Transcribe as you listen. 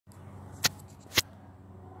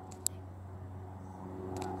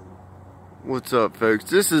What's up, folks?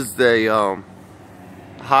 This is the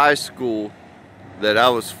high school that I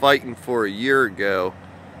was fighting for a year ago.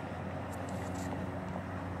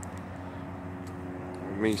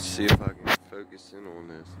 Let me see if I can focus in on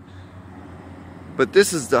this. But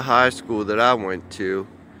this is the high school that I went to.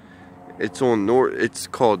 It's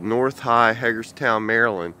called North High, Hagerstown,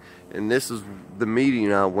 Maryland. And this is the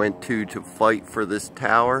meeting I went to fight for this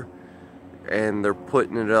tower. And they're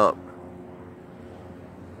putting it up.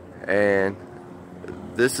 And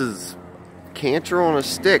this is cancer on a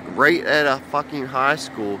stick right at a fucking high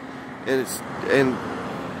school. And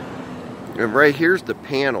right here's the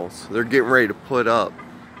panels they're getting ready to put up.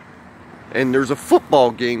 And there's a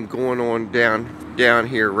football game going on down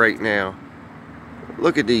here right now.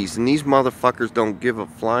 Look at these, and these motherfuckers don't give a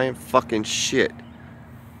flying fucking shit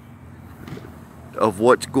of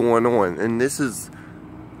what's going on. And this is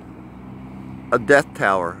a death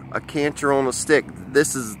tower, a cancer on a stick.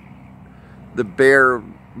 This is the bare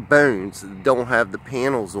bones that don't have the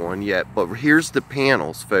panels on yet, but here's the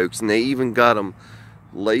panels, folks, and they even got them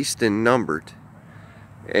laced and numbered.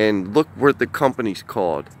 And look what the company's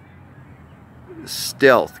called: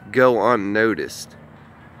 Stealth, Go Unnoticed.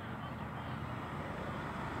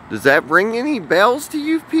 Does that ring any bells to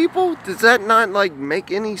you people? Does that not like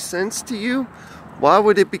make any sense to you? Why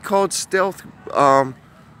would it be called Stealth, Go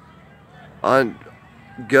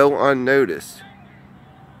Unnoticed?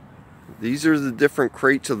 These are the different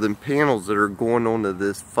crates of the panels that are going onto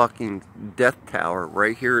this fucking death tower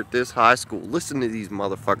right here at this high school. Listen to these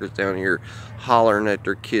motherfuckers down here hollering at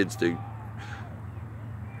their kids to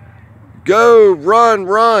go, run,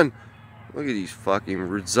 run. Look at these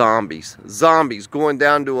fucking zombies. Zombies going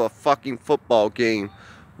down to a fucking football game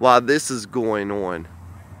while this is going on.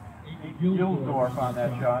 Gildorf on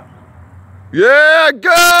that shot. Yeah,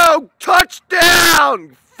 go!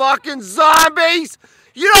 Touchdown! Fucking zombies!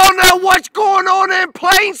 You don't know what's going on in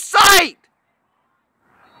plain sight!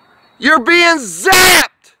 You're being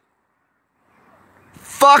zapped!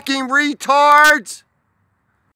 Fucking retards!